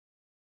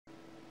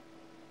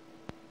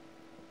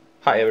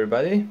Hi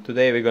everybody,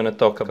 today we're gonna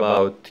talk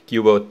about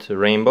Cubot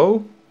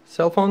Rainbow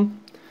cell phone.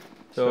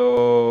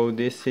 So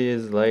this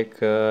is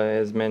like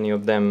as many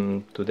of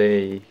them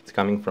today, it's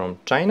coming from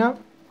China.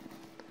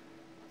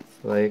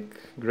 It's like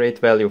great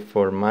value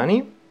for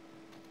money.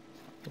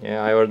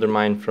 Yeah, I ordered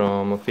mine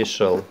from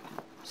official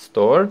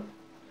store,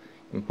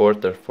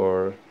 importer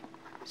for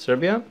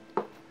Serbia.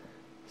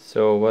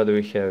 So what do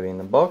we have in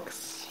the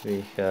box?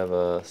 We have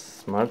a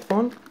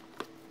smartphone.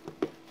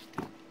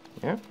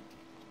 Yeah,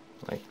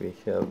 like we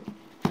have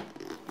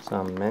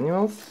some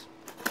manuals,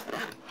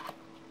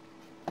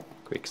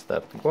 quick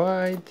start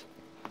guide,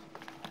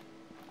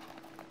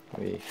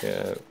 we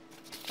have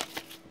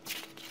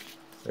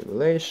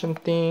regulation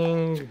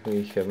thing,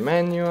 we have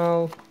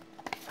manual,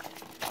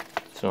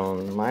 it's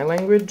on my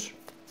language.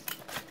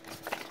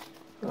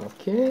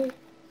 Okay,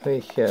 we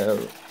have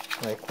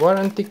like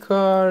warranty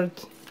card,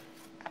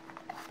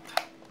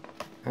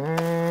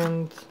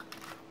 and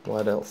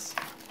what else?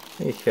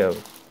 We have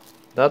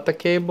data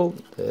cable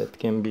that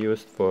can be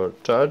used for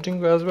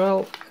charging as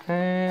well,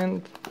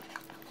 and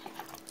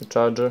the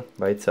charger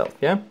by itself.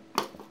 Yeah,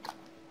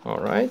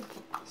 alright,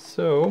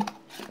 so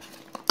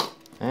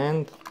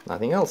and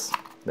nothing else,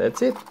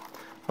 that's it.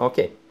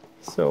 Okay,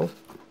 so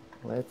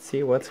let's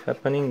see what's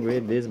happening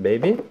with this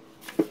baby.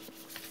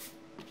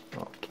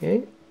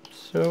 Okay,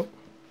 so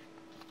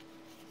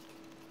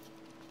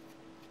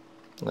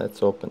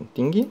let's open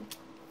thingy.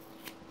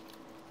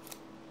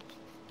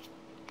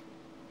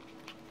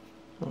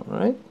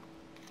 Alright,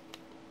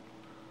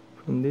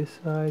 from this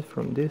side,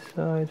 from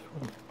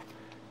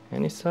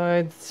any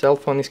side. Cell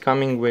phone is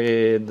coming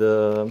with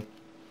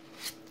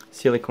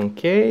silicone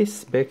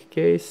case, back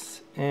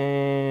case,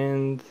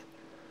 and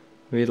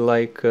with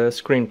like a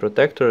screen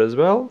protector as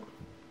well.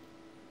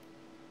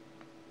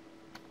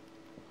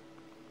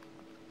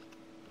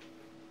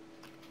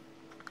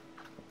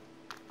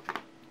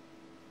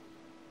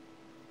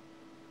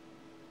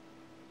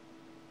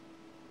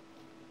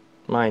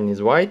 Mine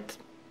is white.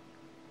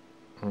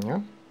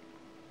 Yeah,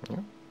 yeah.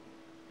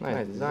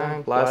 Nice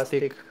design,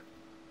 plastic.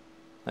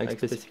 Like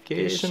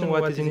specification,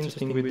 what is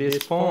interesting with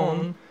this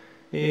phone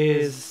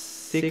is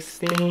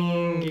 16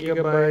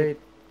 GB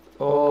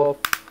of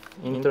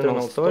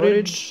internal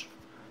storage,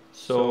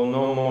 so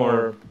no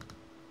more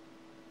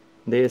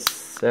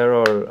this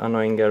error,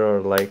 annoying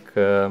error like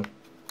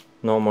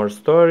no more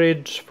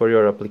storage for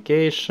your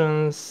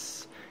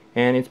applications,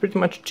 and it's pretty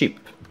much cheap.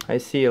 I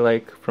see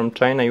like from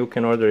China you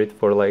can order it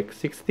for like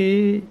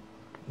 $60,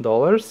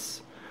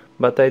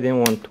 but I didn't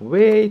want to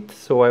wait,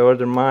 so I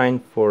ordered mine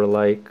for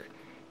like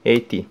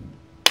 80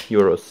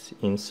 euros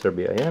in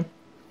Serbia. Yeah,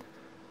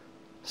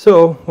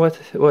 so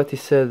what he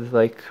said,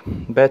 like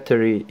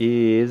battery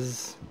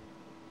is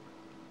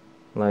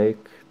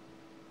like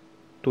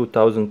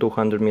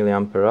 2200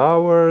 milliampere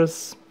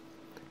hours.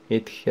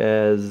 It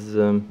has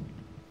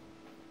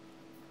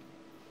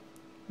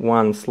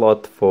one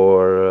slot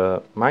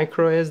for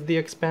micro SD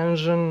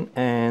expansion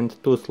and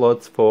 2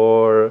 slots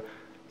for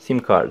SIM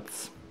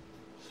cards.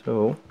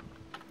 So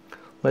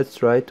let's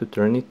try to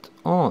turn it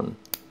on.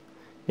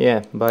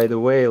 Yeah, by the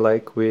way,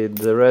 like with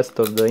the rest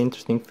of the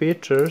interesting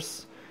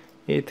features,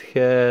 it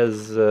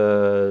has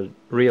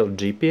real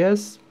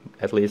GPS,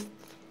 at least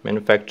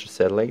manufacturer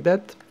said like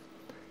that,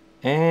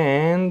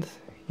 and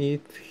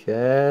it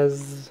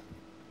has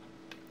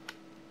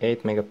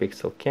 8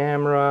 megapixel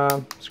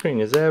camera, screen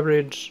is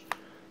average,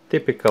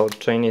 typical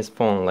Chinese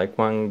phone, like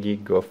 1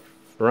 gig of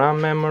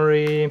RAM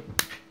memory,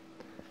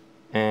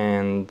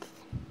 and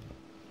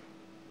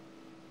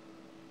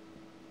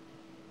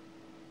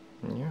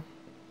yeah.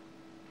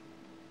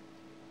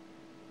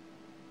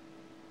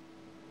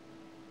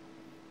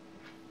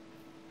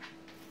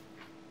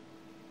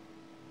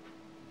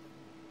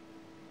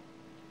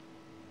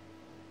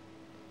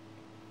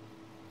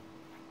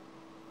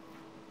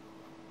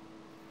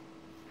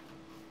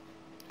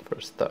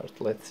 First start,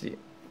 let's see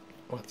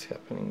what's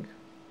happening.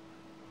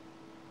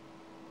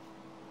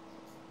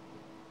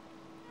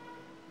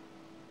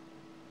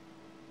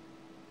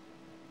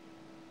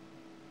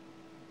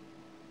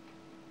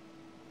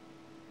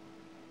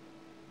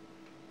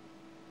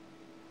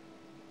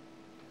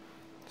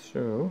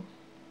 So,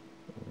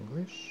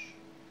 English,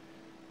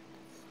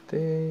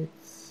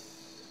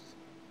 States,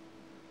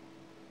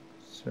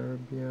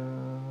 Serbia,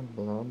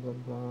 blah blah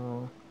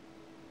blah.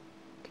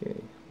 Okay,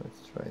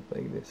 let's try it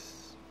like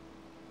this.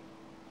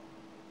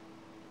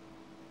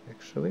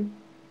 Actually,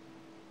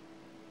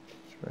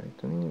 let's try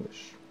it in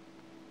English.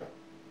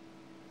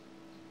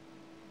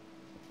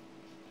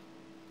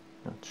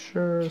 Not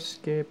sure,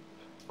 skip,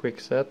 quick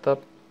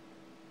setup.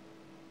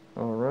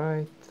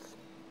 Alright,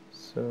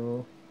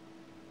 so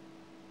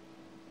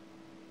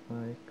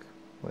like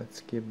let's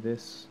skip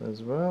this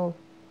as well.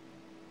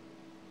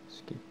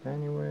 Skip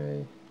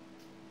anyway.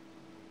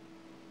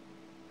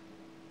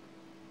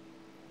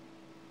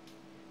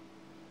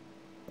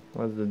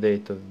 What's the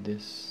date of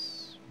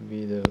this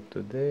video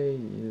today?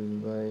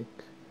 Is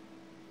like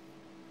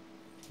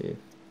 5th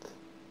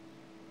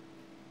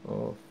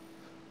of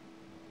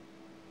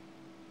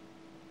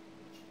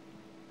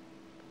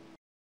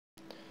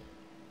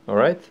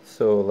Alright,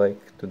 so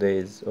like today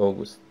is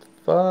August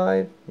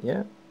 5,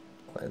 yeah,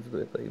 let's do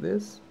it like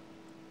this.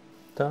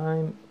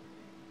 Time,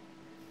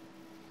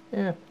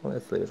 yeah,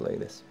 let's leave it like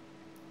this.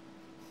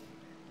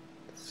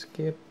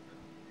 Skip,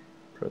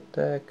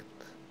 protect,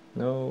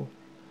 no,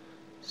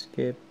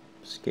 skip,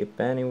 skip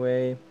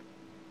anyway,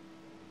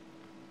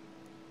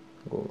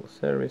 Google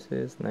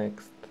services,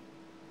 next,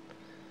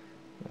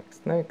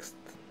 next,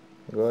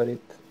 got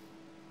it.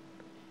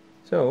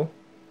 So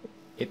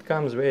it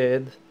comes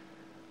with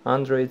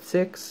Android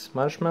 6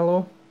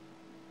 Marshmallow.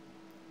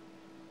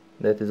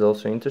 That is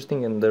also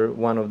interesting, and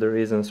one of the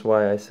reasons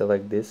why I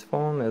select this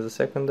phone as a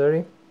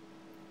secondary,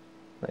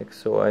 like,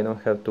 so I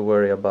don't have to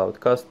worry about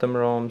custom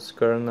ROMs,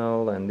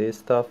 kernel and this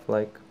stuff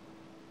like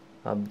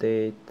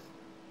update,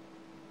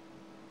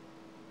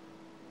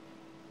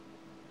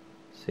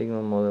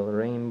 signal model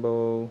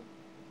Rainbow.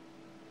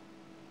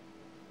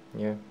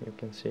 Yeah, you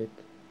can see it,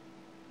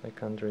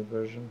 like Android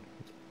version.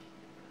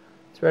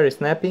 It's very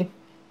snappy,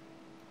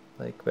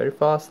 like very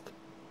fast.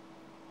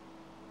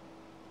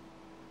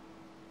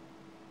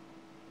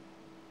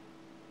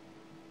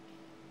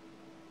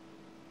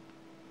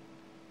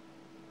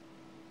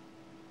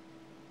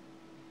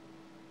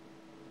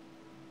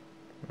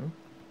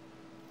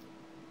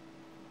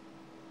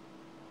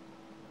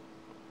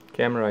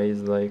 Camera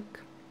is like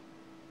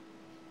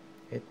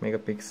 8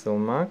 megapixel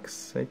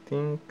max, I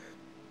think.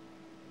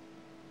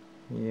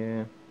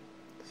 Yeah,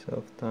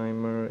 self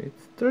timer,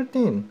 it's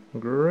 13.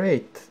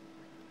 Great,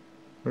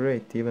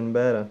 great, even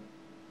better.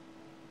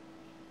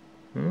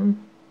 Yeah.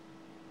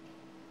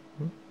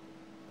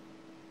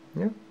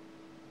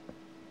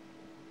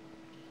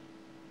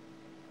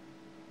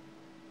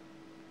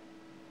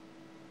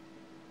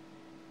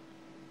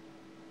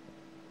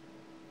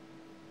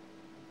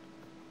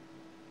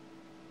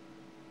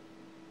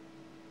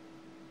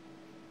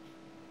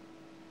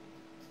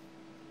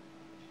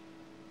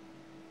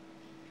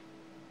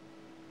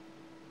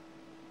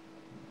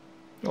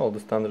 All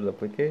the standard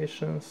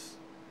applications,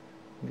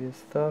 this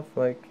stuff.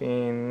 Like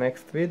in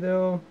next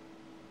video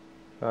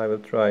I will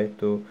try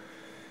to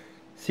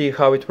see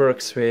how it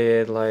works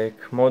with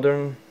like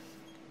modern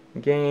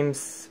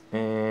games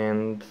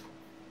and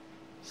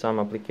some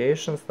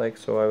applications, like,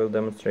 so I will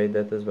demonstrate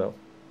that as well.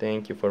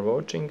 Thank you for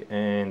watching,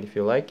 and if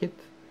you like it,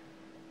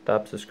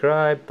 tap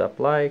subscribe, tap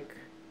like.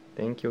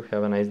 Thank you,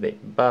 have a nice day,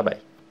 bye bye.